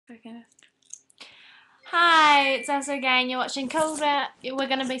Okay. Hi, it's us again. You're watching Cool Down. We're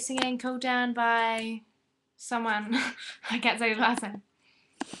going to be singing Cool Down by someone. I can't say the last name.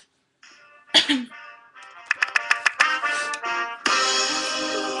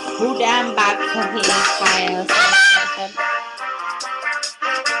 Cool Down by Cookie Fire.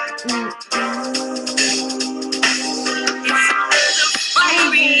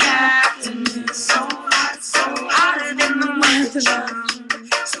 Fiery afternoon, so hot, so hotter than the winter.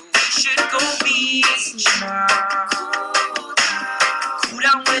 So we should go beach now. Cool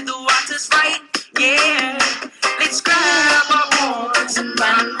down where the water's right, yeah. Let's grab our boards and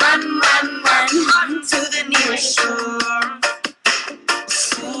run to the nearest shore.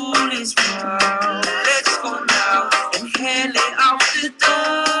 School is warm, let's go now and hail it out the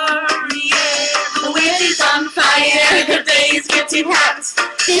door, yeah. The wind is on fire, the day is getting hot.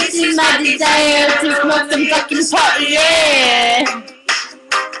 This is my desire to smoke some fucking pot, yeah.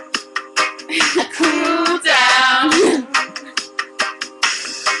 Cool down.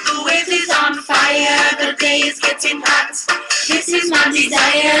 The wind is on fire, the day is getting hot. This is my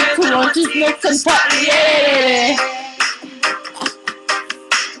desire to want to smoke some pot, yeah.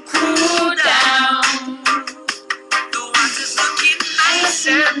 Cool down. The water's looking nice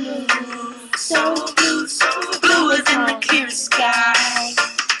and blue, so blue as in the clear sky.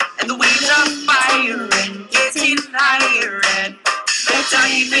 And the waves are fire and getting higher, and they're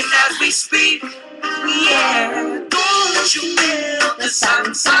diving as we speak. Yeah, don't you feel the sun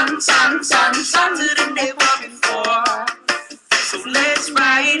to the day walking for? So let's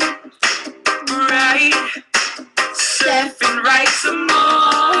ride, surf and ride some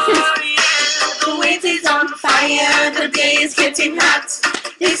more. Yeah, the wind is on fire, the day is getting hot.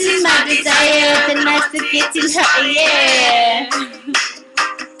 This is my desire, the nights are getting hot, yeah.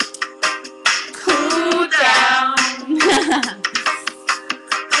 Cool down.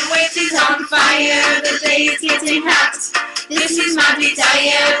 The wind is on fire, the day is getting hot. This is my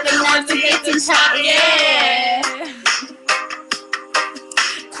desire, the nights are getting hot, yeah.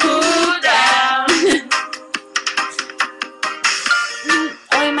 Cool down.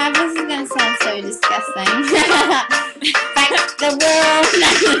 Oh, my voice is gonna sound so disgusting. Back the world.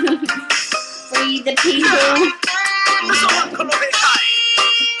 Free the people. Someone come over here,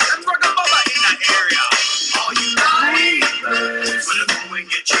 and rock a bubba in that area. All you riders, when the wind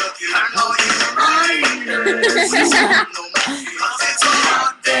get choky, and all you riders, no more, 'cause it's a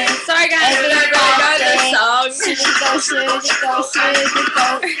hot day. Sorry guys, we don't really know this song. Should it go?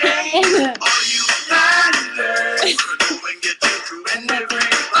 All you riders, when the wind get choky, and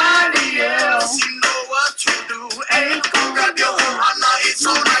everybody else, you know what to do. Hey, go grab your umbrella, it's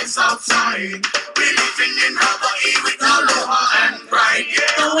so nice outside. We're living in Hawaii with aloha and pride,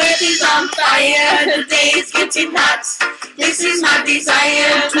 yeah. The wind is on fire, the day is getting hot. This is my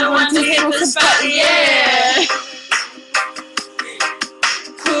desire to want to hit the spot, yeah.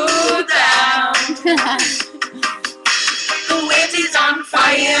 Cool down. The wind is on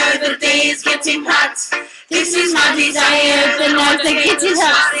fire, the day is getting hot. This is my desire, the nights are getting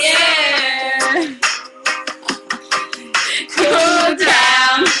hot, yeah. Cool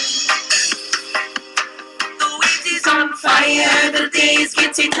down. The wind is on fire, the day is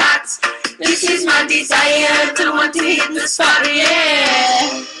getting hot. This is my desire to want to hit the spot,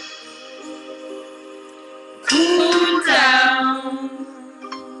 yeah. Cool down.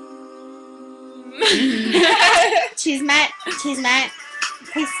 Cheers, mate.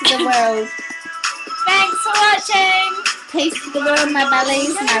 Peace to the world. Thanks for watching. Peace to the world, my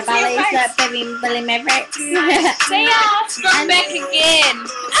bellies, that baby Billy Mavericks. See ya. Come back again.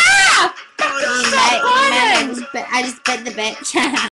 I just bit the bitch.